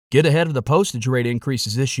Get ahead of the postage rate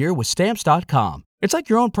increases this year with Stamps.com. It's like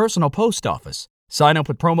your own personal post office. Sign up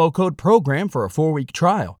with promo code PROGRAM for a 4-week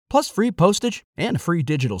trial, plus free postage and a free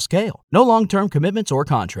digital scale. No long-term commitments or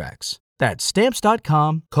contracts. That's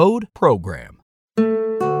Stamps.com, code PROGRAM.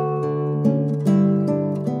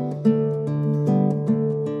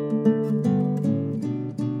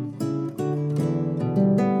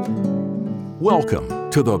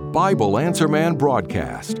 Welcome to the Bible Answer Man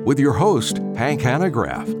broadcast with your host, Hank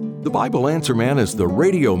Hanegraaff. The Bible Answer Man is the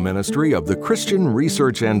radio ministry of the Christian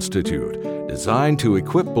Research Institute, designed to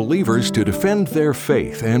equip believers to defend their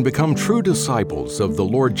faith and become true disciples of the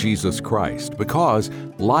Lord Jesus Christ, because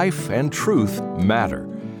life and truth matter.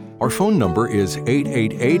 Our phone number is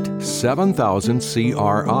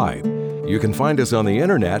 888-7000-CRI. You can find us on the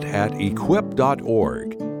internet at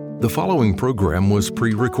equip.org. The following program was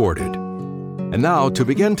pre-recorded. And now, to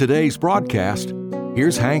begin today's broadcast,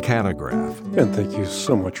 here's Hank Hanegraaff. And thank you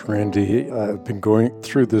so much, Randy. I've been going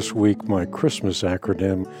through this week my Christmas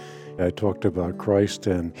acronym. I talked about Christ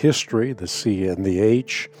and history, the C and the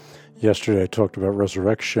H. Yesterday I talked about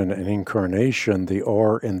resurrection and incarnation, the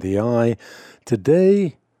R and the I.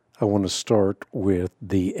 Today I want to start with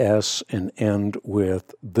the S and end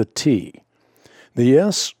with the T. The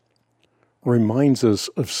S reminds us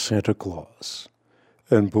of Santa Claus.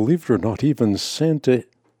 And believe it or not, even Santa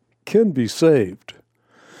can be saved.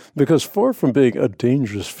 Because far from being a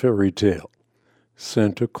dangerous fairy tale,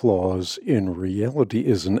 Santa Claus in reality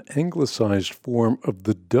is an anglicized form of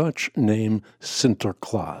the Dutch name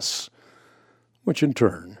Sinterklaas, which in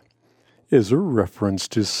turn is a reference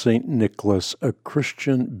to St. Nicholas, a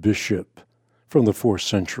Christian bishop from the 4th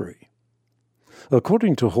century.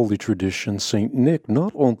 According to holy tradition, St. Nick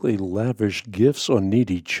not only lavished gifts on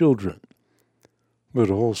needy children, but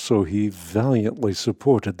also he valiantly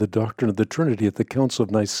supported the doctrine of the Trinity at the Council of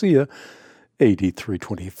Nicaea, AD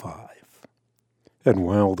 325. And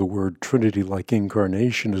while the word Trinity, like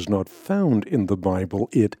incarnation, is not found in the Bible,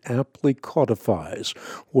 it aptly codifies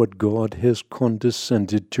what God has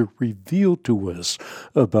condescended to reveal to us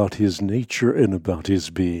about his nature and about his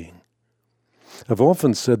being. I've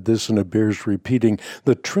often said this, and it bears repeating: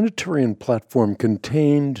 the Trinitarian platform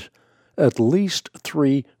contained at least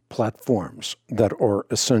 3 platforms that are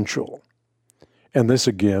essential. And this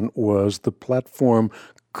again was the platform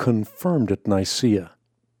confirmed at Nicaea.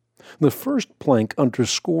 The first plank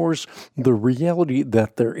underscores the reality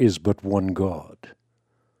that there is but one God.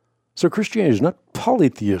 So Christianity is not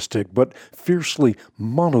polytheistic, but fiercely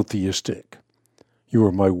monotheistic. You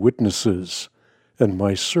are my witnesses and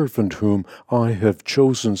my servant whom I have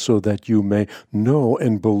chosen, so that you may know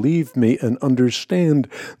and believe me and understand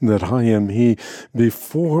that I am he.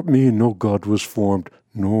 Before me no God was formed,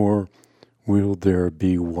 nor will there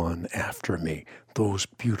be one after me. Those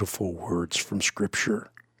beautiful words from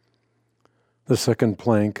Scripture. The second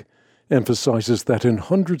plank emphasizes that in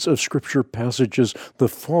hundreds of Scripture passages, the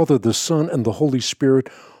Father, the Son, and the Holy Spirit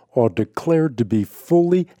are declared to be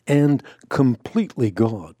fully and completely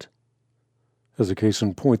God. As a case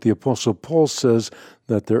in point, the Apostle Paul says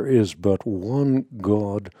that there is but one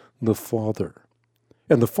God, the Father.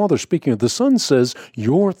 And the Father, speaking of the Son, says,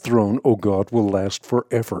 your throne, O God, will last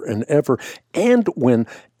forever and ever. And when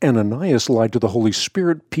Ananias lied to the Holy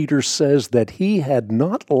Spirit, Peter says that he had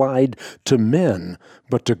not lied to men,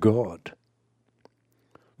 but to God.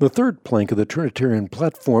 The third plank of the Trinitarian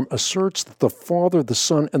platform asserts that the Father, the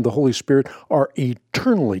Son, and the Holy Spirit are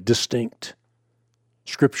eternally distinct.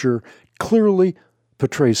 Scripture clearly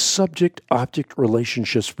portrays subject-object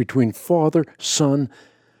relationships between Father, Son,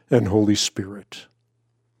 and Holy Spirit.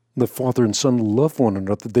 The Father and Son love one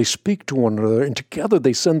another, they speak to one another, and together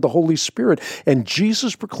they send the Holy Spirit. And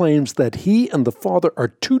Jesus proclaims that he and the Father are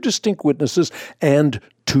 2 distinct witnesses and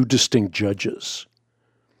 2 distinct judges.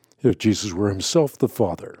 If Jesus were himself the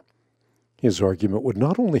Father, his argument would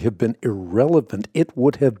not only have been irrelevant, it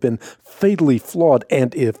would have been fatally flawed.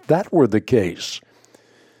 And if that were the case,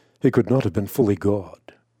 he could not have been fully God.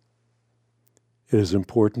 It is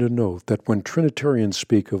important to note that when Trinitarians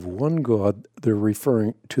speak of one God, they're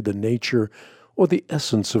referring to the nature or the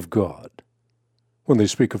essence of God. When they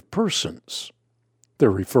speak of persons,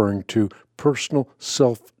 they're referring to personal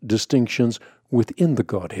self-distinctions within the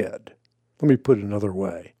Godhead. Let me put it another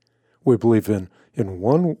way. We believe in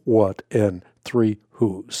one what and 3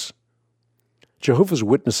 whos. Jehovah's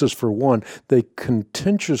Witnesses, for one, they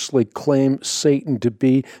contentiously claim Satan to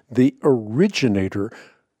be the originator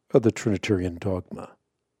of the Trinitarian dogma.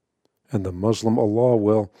 And the Muslim Allah,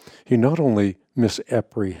 well, he not only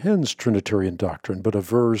misapprehends Trinitarian doctrine, but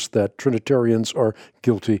avers that Trinitarians are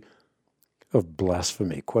guilty of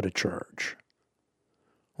blasphemy. Quite a charge.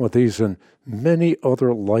 What these and many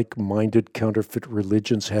other like-minded counterfeit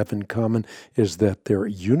religions have in common is that their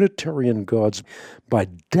Unitarian gods, by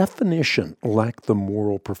definition, lack the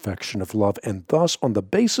moral perfection of love, and thus, on the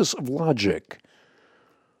basis of logic,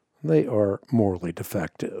 they are morally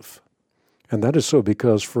defective. And that is so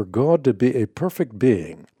because for God to be a perfect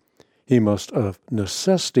being, he must of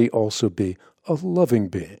necessity also be a loving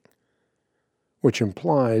being, which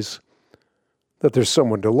implies that there's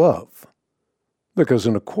someone to love. Because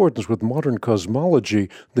in accordance with modern cosmology,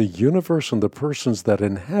 the universe and the persons that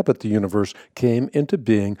inhabit the universe came into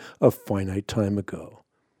being a finite time ago.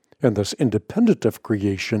 And thus, independent of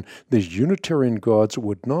creation, these Unitarian gods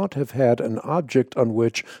would not have had an object on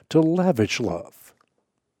which to lavish love.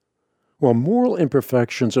 While moral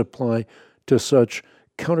imperfections apply to such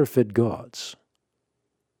counterfeit gods,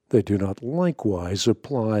 they do not likewise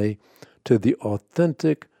apply to the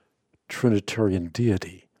authentic Trinitarian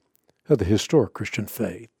deity of the historic Christian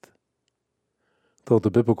faith. Though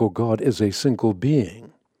the biblical God is a single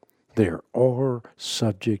being, there are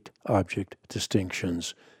subject-object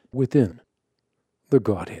distinctions within the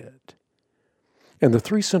Godhead. And the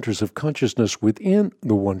three centers of consciousness within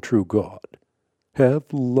the one true God have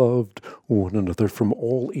loved one another from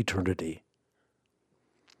all eternity.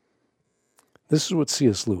 This is what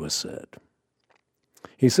C.S. Lewis said.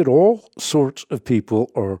 He said, all sorts of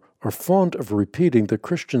people are fond of repeating the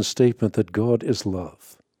Christian statement that God is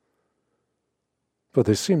love. But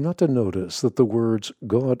they seem not to notice that the words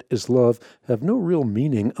God is love have no real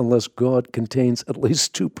meaning unless God contains at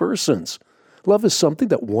least two persons. Love is something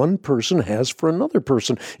that one person has for another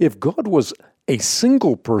person. If God was a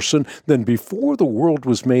single person, then before the world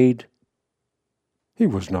was made, he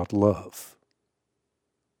was not love.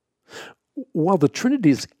 While the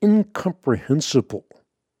Trinity is incomprehensible,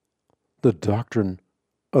 the doctrine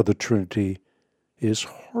of the Trinity is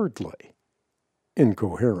hardly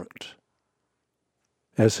incoherent.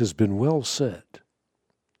 As has been well said,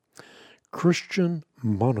 Christian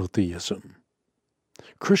monotheism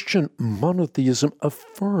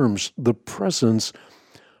affirms the presence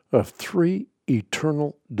of three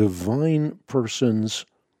eternal divine persons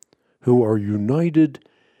who are united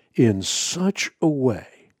in such a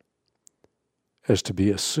way as to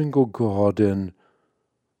be a single God and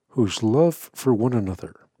whose love for one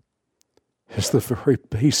another is the very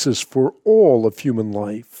basis for all of human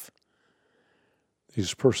life.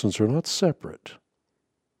 These persons are not separate,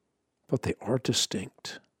 but they are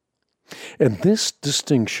distinct. And this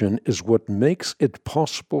distinction is what makes it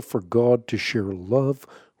possible for God to share love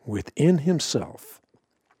within himself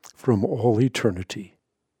from all eternity.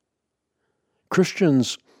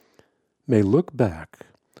 Christians may look back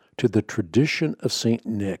to the tradition of St.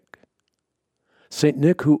 Nick. St.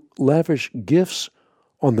 Nick who lavished gifts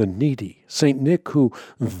on the needy. St. Nick who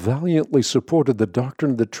valiantly supported the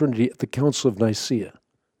doctrine of the Trinity at the Council of Nicaea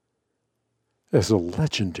as a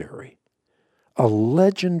legendary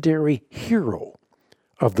hero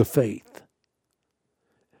of the faith.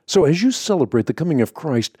 So as you celebrate the coming of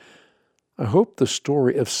Christ, I hope the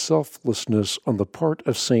story of selflessness on the part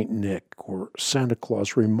of St. Nick or Santa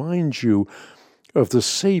Claus reminds you of the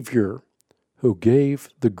Savior who gave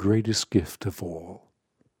the greatest gift of all.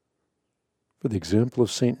 For the example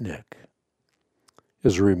of St. Nick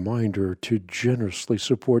is a reminder to generously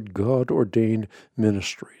support God-ordained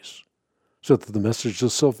ministries so that the message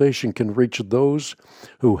of salvation can reach those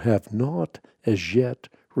who have not as yet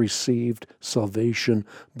received salvation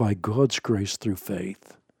by God's grace through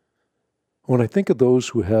faith. When I think of those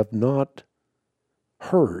who have not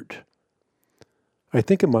heard, I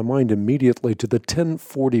think in my mind immediately to the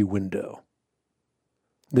 1040 window,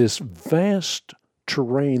 this vast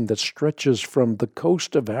terrain that stretches from the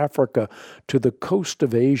coast of Africa to the coast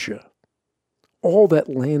of Asia, all that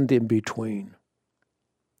land in between.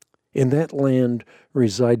 In that land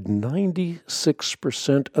reside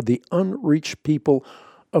 96% of the unreached people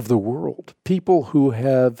of the world, people who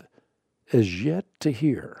have as yet to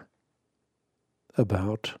hear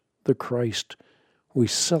about the Christ we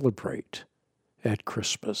celebrate at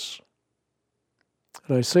Christmas.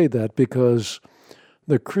 And I say that because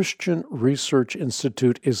the Christian Research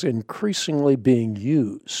Institute is increasingly being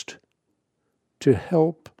used to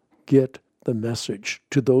help get the message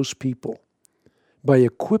to those people by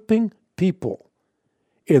equipping people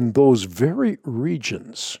in those very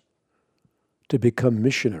regions to become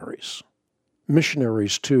missionaries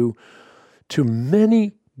to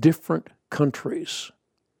many different countries,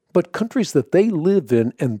 but countries that they live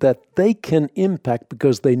in and that they can impact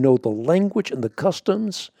because they know the language and the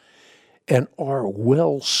customs and are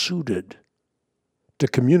well suited to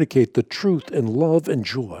communicate the truth and love and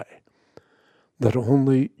joy that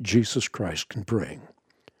only Jesus Christ can bring.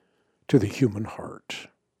 to the human heart.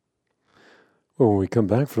 Well, when we come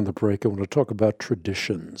back from the break, I want to talk about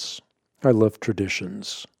traditions. I love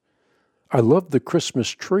traditions. I love the Christmas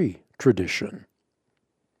tree tradition.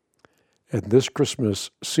 And this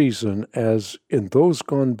Christmas season, as in those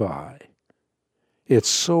gone by, it's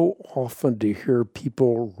so often to hear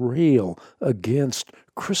people rail against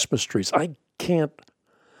Christmas trees. I can't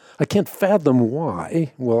fathom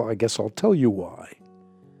why. Well, I guess I'll tell you why.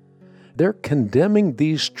 They're condemning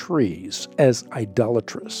these trees as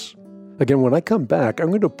idolatrous. Again, when I come back, I'm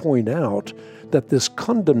going to point out that this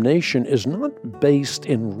condemnation is not based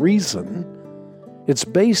in reason. It's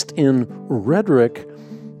based in rhetoric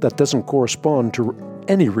that doesn't correspond to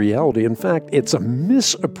any reality. In fact, it's a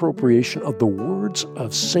misappropriation of the words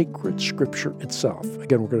of sacred Scripture itself.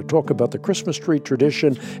 Again, we're going to talk about the Christmas tree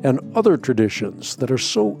tradition and other traditions that are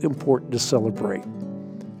so important to celebrate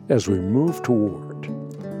as we move toward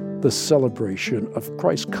the celebration of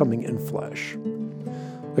Christ coming in flesh.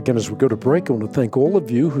 Again, as we go to break, I want to thank all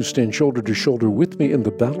of you who stand shoulder to shoulder with me in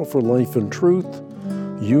the battle for life and truth.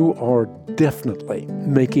 You are definitely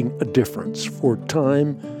making a difference for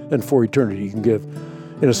time and for eternity. You can give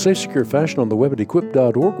in a safe, secure fashion on the web at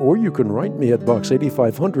equip.org, or you can write me at Box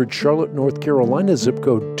 8500, Charlotte, North Carolina, zip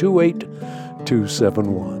code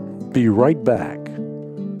 28271. Be right back.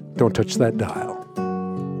 Don't touch that dial.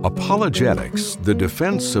 Apologetics, the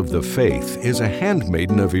defense of the faith, is a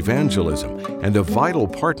handmaiden of evangelism and a vital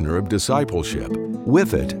partner of discipleship.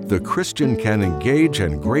 With it, the Christian can engage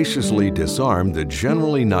and graciously disarm the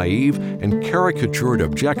generally naive and caricatured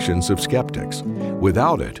objections of skeptics.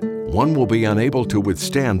 Without it, one will be unable to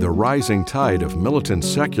withstand the rising tide of militant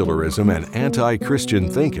secularism and anti-Christian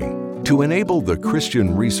thinking. To enable the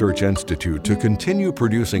Christian Research Institute to continue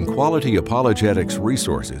producing quality apologetics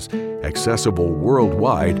resources, accessible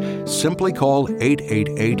worldwide, simply call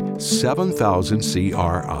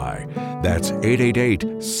 888-7000-CRI. That's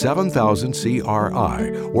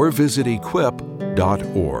 888-7000-CRI, or visit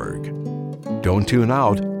equip.org. Don't tune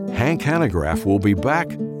out. Hank Hanegraaff will be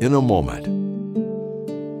back in a moment.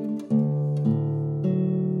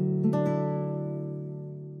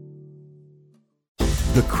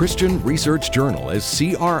 The Christian Research Journal is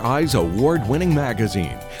CRI's award-winning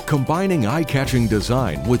magazine, combining eye-catching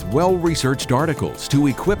design with well-researched articles to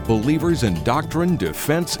equip believers in doctrine,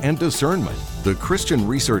 defense, and discernment. The Christian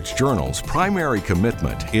Research Journal's primary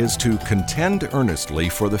commitment is to contend earnestly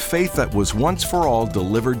for the faith that was once for all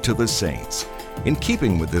delivered to the saints. In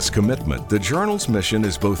keeping with this commitment, the journal's mission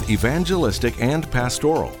is both evangelistic and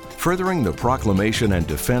pastoral, furthering the proclamation and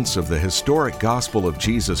defense of the historic gospel of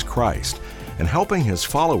Jesus Christ, and helping his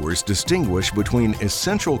followers distinguish between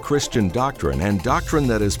essential Christian doctrine and doctrine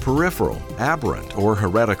that is peripheral, aberrant, or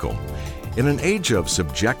heretical. In an age of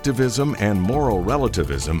subjectivism and moral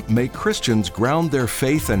relativism, may Christians ground their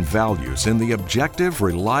faith and values in the objective,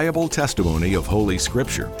 reliable testimony of Holy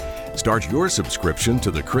Scripture. Start your subscription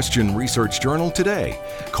to the Christian Research Journal today.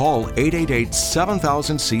 Call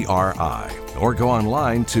 888-7000-CRI or go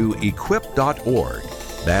online to equip.org.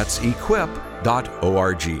 That's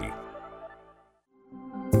equip.org.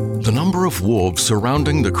 The number of wolves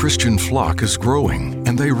surrounding the Christian flock is growing,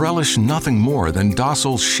 and they relish nothing more than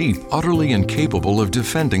docile sheep utterly incapable of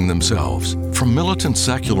defending themselves. From militant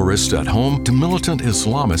secularists at home to militant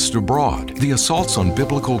Islamists abroad, the assaults on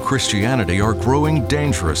biblical Christianity are growing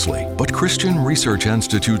dangerously. But Christian Research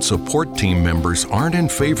Institute support team members aren't in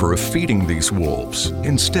favor of feeding these wolves.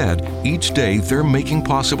 Instead, each day they're making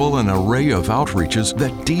possible an array of outreaches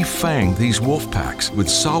that defang these wolf packs with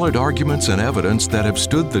solid arguments and evidence that have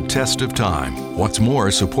stood the test of time. What's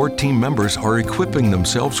more, support team members are equipping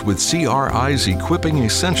themselves with CRI's Equipping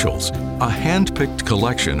Essentials, a hand-picked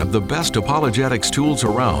collection of the best apologetics tools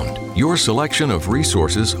around. Your selection of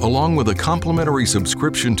resources, along with a complimentary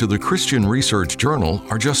subscription to the Christian Research Journal,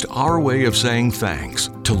 are just our way of saying thanks.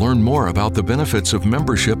 To learn more about the benefits of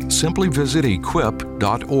membership, simply visit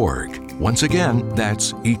equip.org. Once again,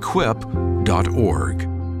 that's equip.org.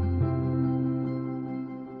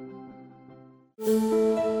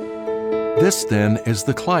 This, then, is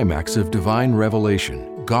the climax of divine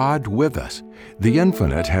revelation, God with us. The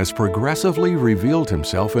Infinite has progressively revealed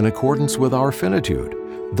himself in accordance with our finitude.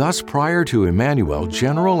 Thus, prior to Emmanuel,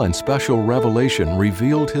 general and special revelation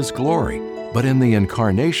revealed his glory. But in the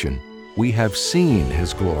Incarnation, we have seen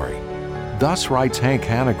his glory. Thus writes Hank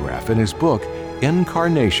Hanegraaff in his book,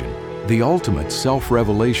 Incarnation, the Ultimate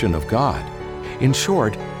Self-Revelation of God. In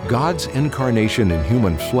short, God's incarnation in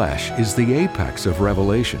human flesh is the apex of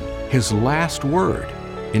revelation, his last word.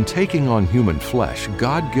 In taking on human flesh,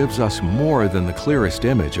 God gives us more than the clearest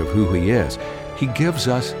image of who he is. He gives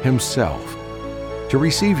us himself. To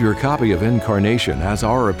receive your copy of Incarnation as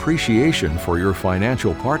our appreciation for your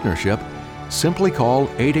financial partnership, simply call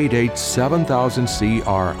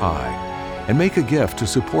 888-7000-CRI and make a gift to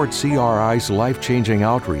support CRI's life-changing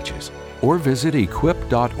outreaches, or visit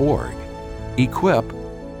equip.org.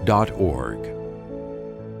 equip.org.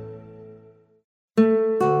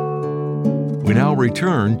 We now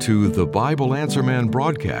return to the Bible Answer Man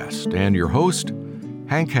broadcast and your host,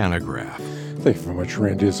 Hank Hanegraaff. Thank you very much,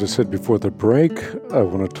 Randy. As I said before the break, I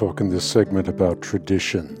want to talk in this segment about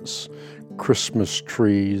traditions, Christmas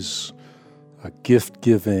trees, gift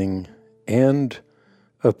giving, and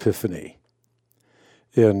Epiphany.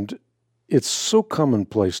 And it's so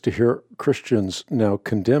commonplace to hear Christians now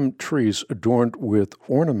condemn trees adorned with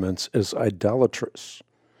ornaments as idolatrous.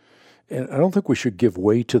 And I don't think we should give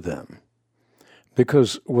way to them,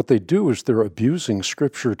 because what they do is they're abusing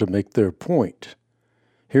Scripture to make their point.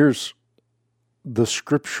 Here's the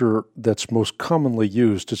scripture that's most commonly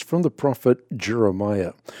used. It's from the prophet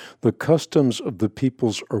Jeremiah. The customs of the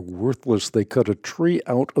peoples are worthless. They cut a tree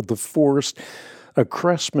out of the forest. A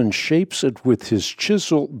craftsman shapes it with his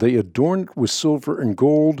chisel. They adorn it with silver and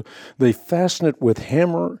gold. They fasten it with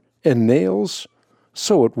hammer and nails,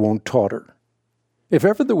 so it won't totter. If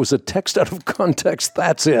ever there was a text out of context,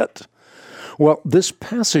 that's it. Well, this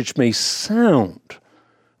passage may sound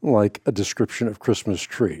like a description of Christmas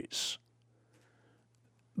trees.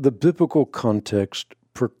 The biblical context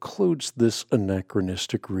precludes this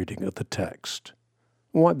anachronistic reading of the text.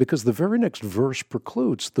 Why? Because the very next verse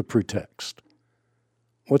precludes the pretext.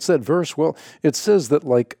 What's that verse? Well, it says that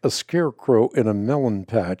like a scarecrow in a melon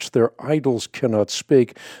patch, their idols cannot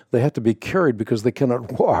speak. They have to be carried because they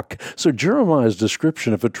cannot walk. So Jeremiah's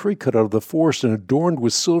description of a tree cut out of the forest and adorned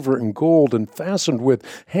with silver and gold and fastened with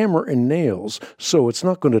hammer and nails, so it's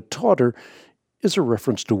not going to totter, is a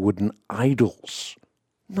reference to wooden idols,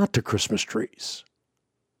 not to Christmas trees.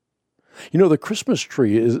 You know, the Christmas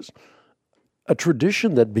tree is a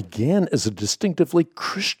tradition that began as a distinctively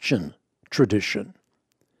Christian tradition.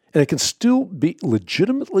 And it can still be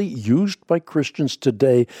legitimately used by Christians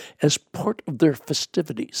today as part of their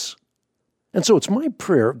festivities. And so it's my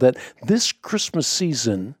prayer that this Christmas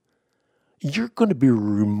season, you're going to be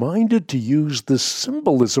reminded to use the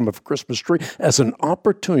symbolism of Christmas tree as an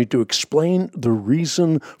opportunity to explain the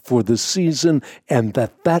reason for the season, and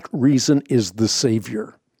that reason is the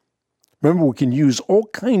Savior. Remember, we can use all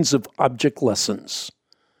kinds of object lessons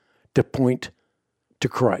to point to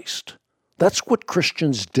Christ. That's what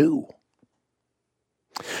Christians do.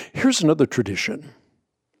 Here's another tradition.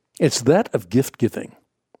 It's that of gift giving.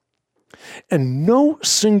 And no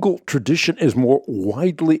single tradition is more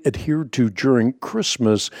widely adhered to during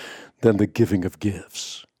Christmas than the giving of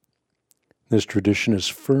gifts. This tradition is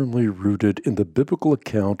firmly rooted in the biblical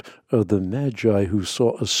account of the Magi who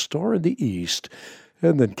saw a star in the east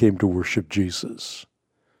and then came to worship Jesus.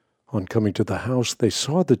 On coming to the house, they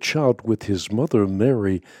saw the child with his mother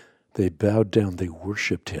Mary. They bowed down, they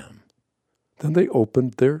worshipped him. Then they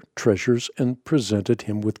opened their treasures and presented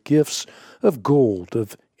him with gifts of gold,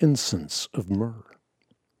 of incense, of myrrh.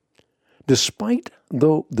 Despite,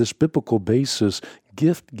 though, this biblical basis,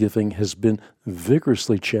 gift-giving has been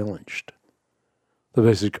vigorously challenged. The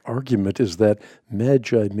basic argument is that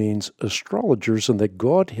Magi means astrologers and that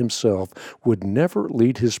God himself would never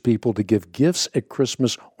lead his people to give gifts at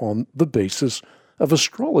Christmas on the basis of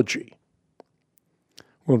astrology.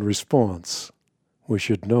 Well, in response, we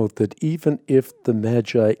should note that even if the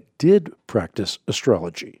Magi did practice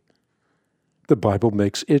astrology, the Bible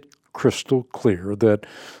makes it crystal clear that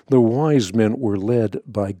the wise men were led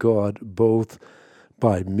by God both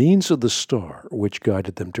by means of the star which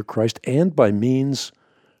guided them to Christ and by means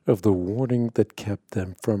of the warning that kept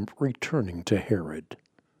them from returning to Herod.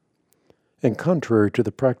 And contrary to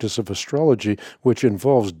the practice of astrology, which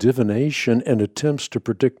involves divination and attempts to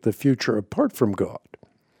predict the future apart from God,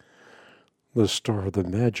 the star the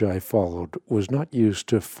Magi followed was not used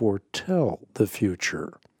to foretell the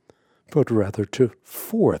future, but rather to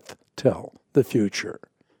forthtell the future.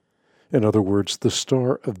 In other words, the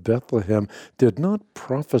star of Bethlehem did not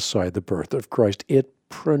prophesy the birth of Christ, it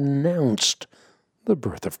pronounced the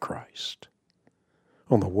birth of Christ.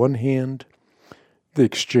 On the one hand, the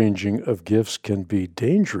exchanging of gifts can be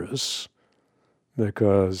dangerous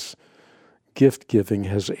because gift-giving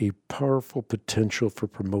has a powerful potential for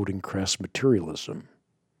promoting crass materialism.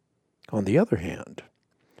 On the other hand,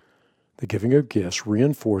 the giving of gifts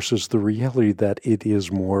reinforces the reality that it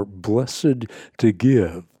is more blessed to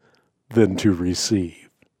give than to receive.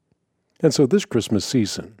 And so this Christmas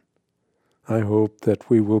season, I hope that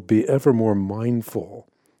we will be ever more mindful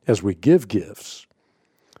as we give gifts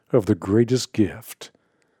of the greatest gift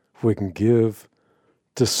we can give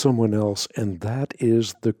to someone else, and that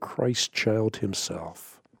is the Christ child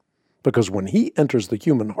himself. Because when he enters the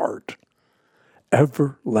human heart,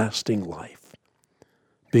 everlasting life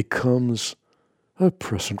becomes a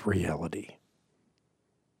present reality.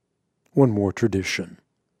 One more tradition.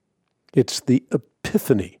 It's the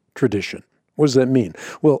Epiphany tradition. What does that mean?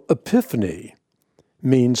 Well, Epiphany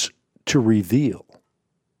means to reveal.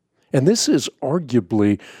 And this is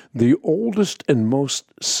arguably the oldest and most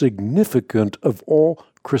significant of all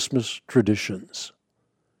Christmas traditions.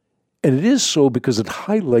 And it is so because it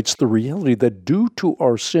highlights the reality that due to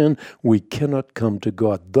our sin, we cannot come to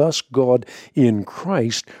God. Thus, God in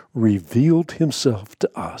Christ revealed himself to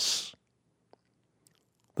us.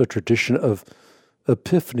 The tradition of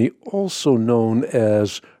Epiphany, also known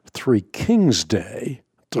as Three Kings Day,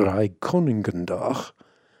 Dreikönigendag,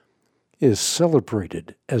 is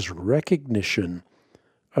celebrated as recognition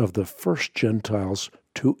of the first Gentiles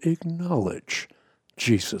to acknowledge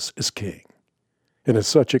Jesus as King. And as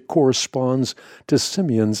such, it corresponds to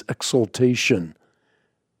Simeon's exaltation.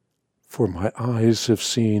 For my eyes have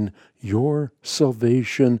seen your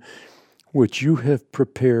salvation, which you have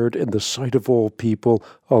prepared in the sight of all people,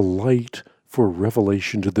 a light for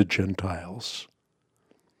revelation to the Gentiles.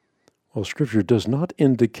 While Scripture does not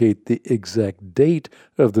indicate the exact date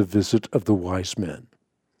of the visit of the wise men,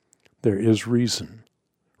 there is reason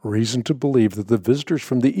to believe that the visitors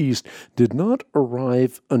from the east did not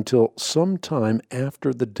arrive until some time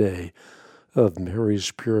after the day of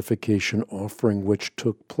Mary's purification offering, which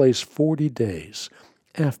took place 40 days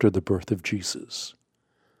after the birth of Jesus.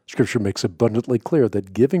 Scripture makes abundantly clear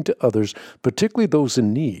that giving to others, particularly those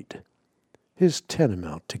in need, is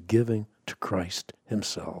tantamount to giving to Christ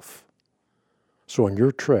himself. So on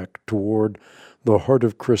your trek toward the heart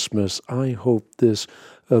of Christmas, I hope this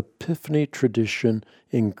Epiphany tradition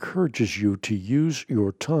encourages you to use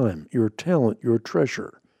your time, your talent, your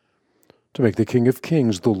treasure to make the King of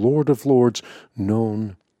Kings, the Lord of Lords,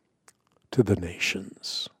 known to the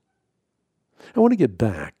nations. I want to get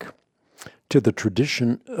back to the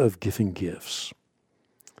tradition of giving gifts.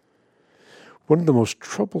 One of the most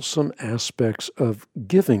troublesome aspects of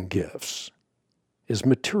giving gifts is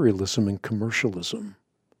materialism and commercialism.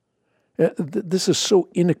 This is so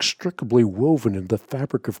inextricably woven in the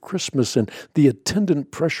fabric of Christmas, and the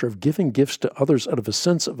attendant pressure of giving gifts to others out of a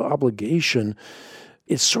sense of obligation,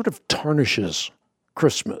 it sort of tarnishes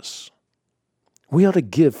Christmas. We ought to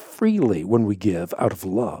give freely when we give out of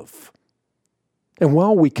love. And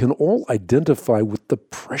while we can all identify with the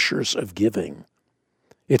pressures of giving,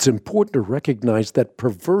 it's important to recognize that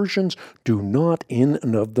perversions do not in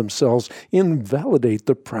and of themselves invalidate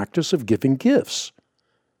the practice of giving gifts.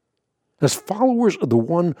 As followers of the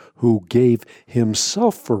one who gave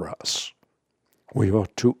himself for us, we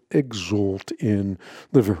ought to exult in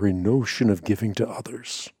the very notion of giving to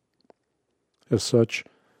others. As such,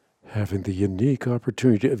 having the unique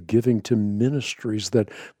opportunity of giving to ministries that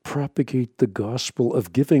propagate the gospel,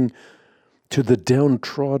 of giving to the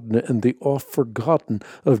downtrodden and the oft-forgotten,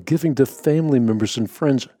 of giving to family members and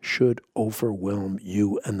friends, should overwhelm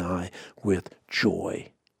you and I with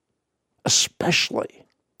joy. Especially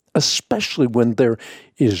when there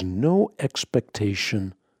is no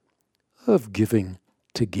expectation of giving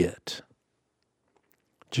to get.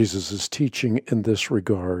 Jesus' teaching in this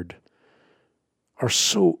regard are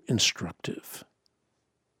so instructive.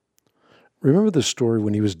 Remember the story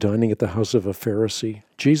when he was dining at the house of a Pharisee?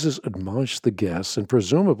 Jesus admonished the guests, and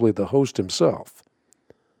presumably the host himself,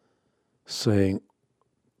 saying,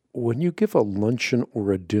 when you give a luncheon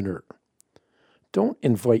or a dinner, don't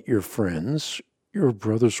invite your friends, your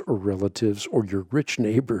brothers or relatives, or your rich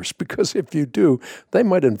neighbors, because if you do, they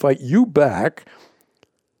might invite you back,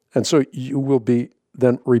 and so you will be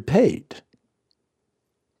then repaid.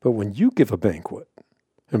 But when you give a banquet,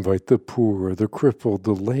 invite the poor, the crippled,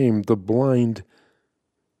 the lame, the blind,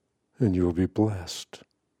 and you will be blessed.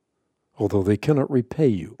 Although they cannot repay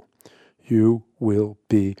you, you will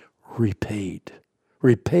be repaid.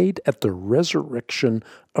 Repaid at the resurrection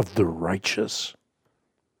of the righteous.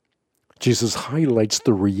 Jesus highlights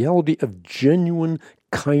the reality of genuine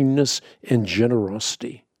kindness and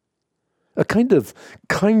generosity. A kind of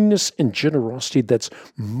kindness and generosity that's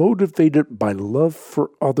motivated by love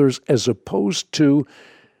for others as opposed to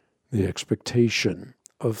the expectation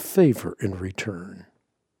of favor in return.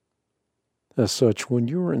 As such, when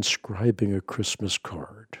you're inscribing a Christmas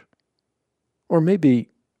card, or maybe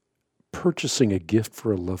purchasing a gift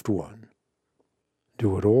for a loved one,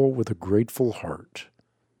 do it all with a grateful heart.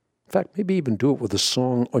 In fact, maybe even do it with a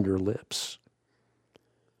song on your lips.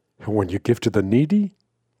 And when you give to the needy,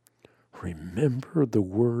 remember the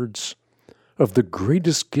words of the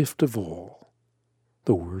greatest gift of all,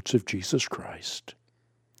 the words of Jesus Christ.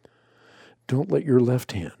 Don't let your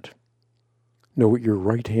left hand know what your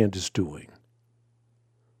right hand is doing,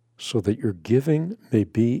 so that your giving may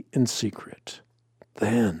be in secret.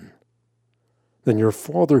 Then your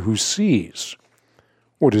Father who sees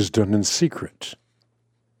what is done in secret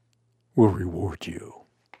will reward you.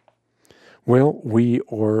 Well, we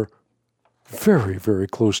are very, very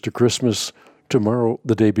close to Christmas. Tomorrow,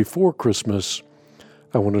 the day before Christmas,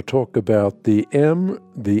 I want to talk about the M,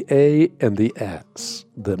 the A, and the S,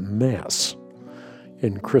 the Mass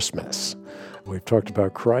in Christmas. We've talked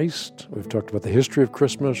about Christ. We've talked about the history of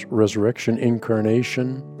Christmas, resurrection,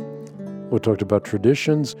 incarnation. We talked about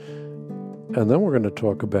traditions. And then we're going to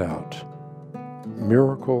talk about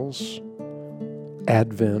miracles,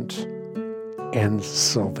 Advent, and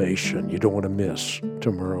salvation. You don't want to miss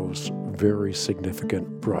tomorrow's very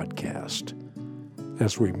significant broadcast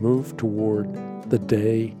as we move toward the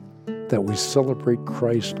day that we celebrate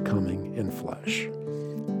Christ coming in flesh.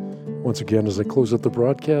 Once again, as I close out the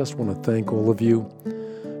broadcast, I want to thank all of you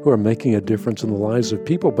who are making a difference in the lives of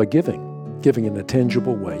people by giving in a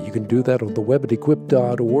tangible way. You can do that on the web at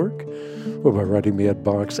equip.org or by writing me at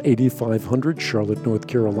Box 8500, Charlotte, North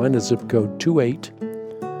Carolina, zip code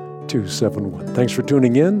 28271. Thanks for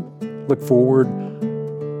tuning in. Look forward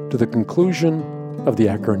to the conclusion of the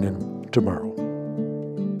acronym tomorrow.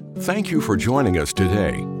 Thank you for joining us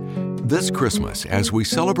today. This Christmas, as we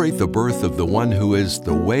celebrate the birth of the one who is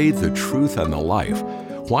the way, the truth, and the life,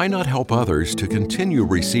 why not help others to continue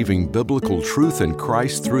receiving biblical truth in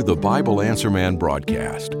Christ through the Bible Answer Man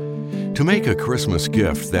broadcast? To make a Christmas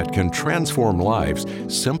gift that can transform lives,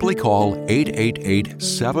 simply call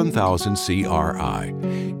 888-7000-CRI,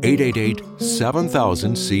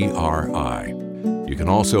 888-7000-CRI. You can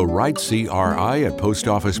also write CRI at Post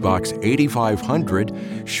Office Box 8500,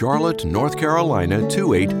 Charlotte, North Carolina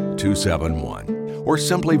 28271, or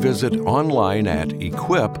simply visit online at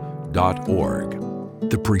equip.org.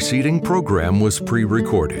 The preceding program was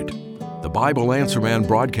pre-recorded. The Bible Answer Man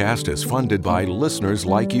broadcast is funded by listeners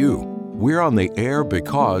like you. We're on the air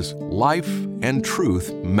because life and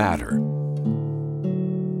truth matter.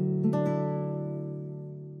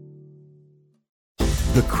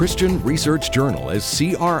 The Christian Research Journal is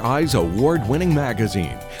CRI's award-winning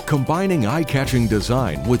magazine, combining eye-catching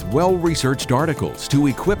design with well-researched articles to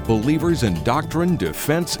equip believers in doctrine,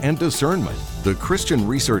 defense, and discernment. The Christian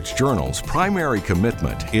Research Journal's primary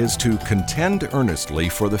commitment is to contend earnestly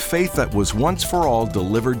for the faith that was once for all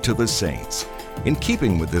delivered to the saints. In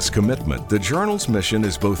keeping with this commitment, the journal's mission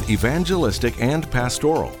is both evangelistic and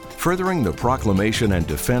pastoral, furthering the proclamation and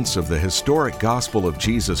defense of the historic gospel of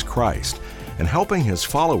Jesus Christ, and helping his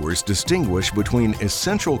followers distinguish between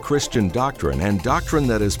essential Christian doctrine and doctrine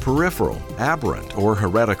that is peripheral, aberrant, or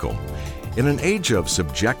heretical. In an age of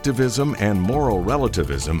subjectivism and moral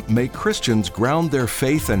relativism, may Christians ground their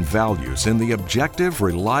faith and values in the objective,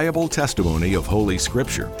 reliable testimony of Holy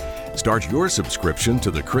Scripture. Start your subscription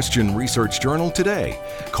to the Christian Research Journal today.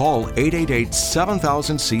 Call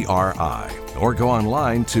 888-7000-CRI or go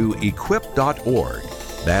online to equip.org.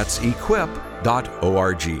 That's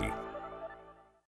equip.org.